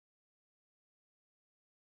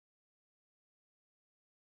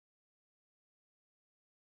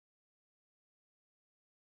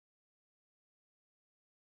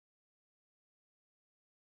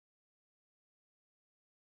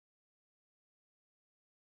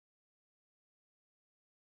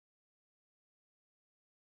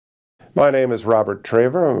My name is Robert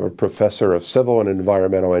Traver. I'm a professor of civil and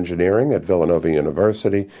environmental engineering at Villanova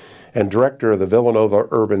University and director of the Villanova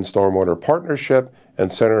Urban Stormwater Partnership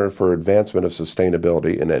and Center for Advancement of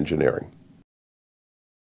Sustainability in Engineering.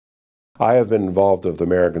 I have been involved with the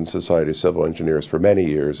American Society of Civil Engineers for many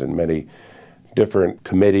years in many different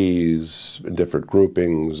committees, different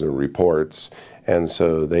groupings and reports, and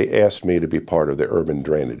so they asked me to be part of the urban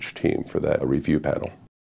drainage team for that review panel.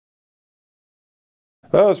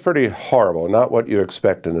 That was pretty horrible, not what you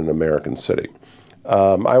expect in an American city.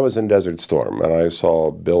 I was in Desert Storm and I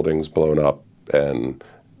saw buildings blown up, and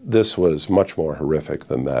this was much more horrific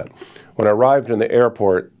than that. When I arrived in the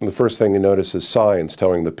airport, the first thing you notice is signs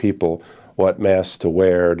telling the people what masks to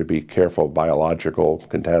wear, to be careful of biological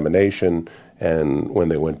contamination, and when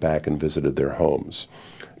they went back and visited their homes.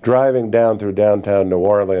 Driving down through downtown New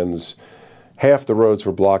Orleans, half the roads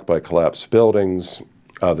were blocked by collapsed buildings.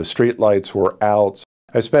 The street lights were out.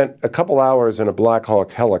 I spent a couple hours in a Black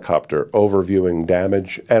Hawk helicopter overviewing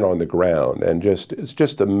damage and on the ground, and it's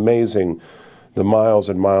just amazing the miles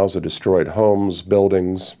and miles of destroyed homes,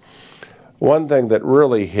 buildings. One thing that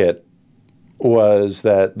really hit was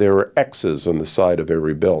that there were X's on the side of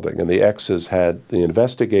every building, and the X's had the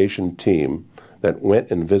investigation team that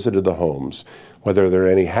went and visited the homes, whether there are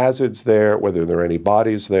any hazards there, whether there are any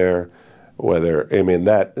bodies there,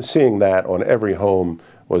 seeing that on every home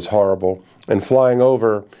was horrible. And flying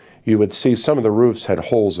over, you would see some of the roofs had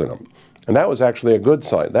holes in them. And that was actually a good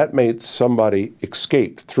sign. That made somebody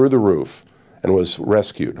escaped through the roof and was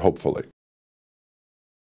rescued, hopefully.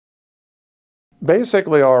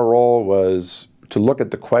 Basically, our role was to look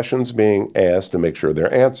at the questions being asked and make sure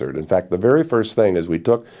they're answered. In fact, the very first thing is we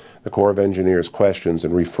took the Corps of Engineers questions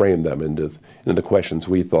and reframed them into the questions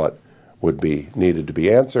we thought needed to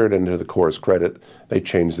be answered, and to the Corps' credit, they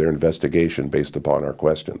changed their investigation based upon our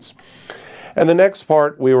questions. And the next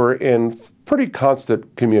part, we were in pretty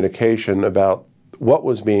constant communication about what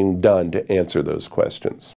was being done to answer those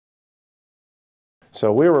questions.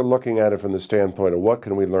 So we were looking at it from the standpoint of what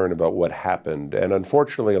can we learn about what happened, and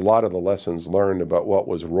unfortunately a lot of the lessons learned about what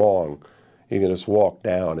was wrong, you can just walk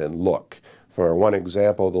down and look. For one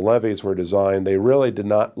example, the levees were designed, they really did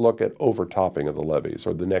not look at overtopping of the levees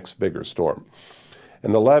or the next bigger storm.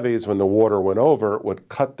 And the levees, when the water went over, would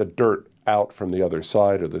cut the dirt out from the other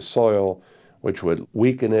side of the soil, which would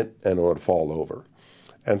weaken it and it would fall over.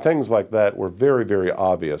 And things like that were very, very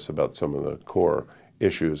obvious about some of the core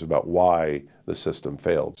issues about why the system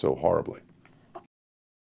failed so horribly.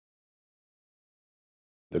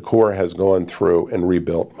 The Corps has gone through and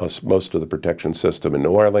rebuilt most of the protection system in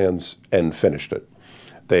New Orleans and finished it.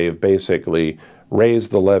 They've basically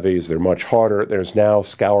raised the levees. They're much harder. There's now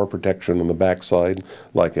scour protection on the backside,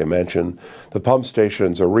 like I mentioned. The pump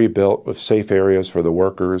stations are rebuilt with safe areas for the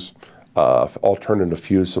workers, alternative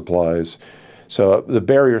fuel supplies. So the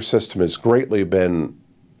barrier system has greatly been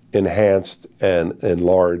enhanced and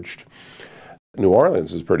enlarged. New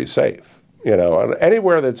Orleans is pretty safe. You know,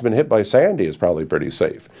 anywhere that's been hit by Sandy is probably pretty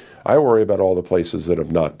safe. I worry about all the places that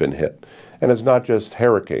have not been hit. And it's not just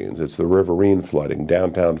hurricanes, it's the riverine flooding,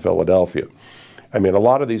 downtown Philadelphia. I mean, a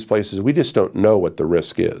lot of these places, we just don't know what the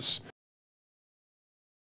risk is.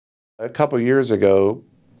 A couple of years ago,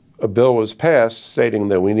 a bill was passed stating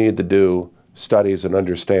that we need to do studies and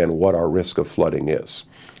understand what our risk of flooding is.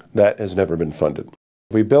 That has never been funded.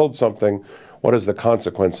 If we build something, what is the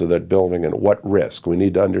consequence of that building and what risk? We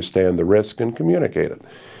need to understand the risk and communicate it.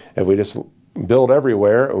 If we just build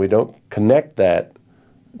everywhere and we don't connect that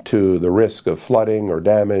to the risk of flooding or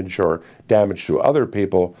damage to other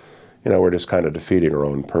people, you know, we're just kind of defeating our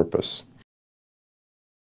own purpose.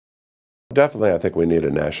 Definitely, I think we need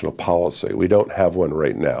a national policy. We don't have one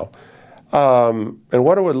right now. And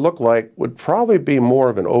what it would look like would probably be more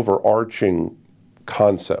of an overarching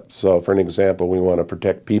concept. So for an example, we want to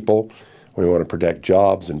protect people. We want to protect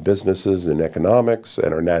jobs and businesses and economics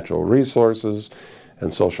and our natural resources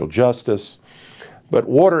and social justice. But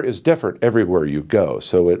water is different everywhere you go.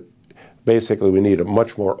 So basically we need a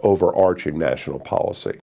much more overarching national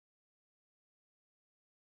policy.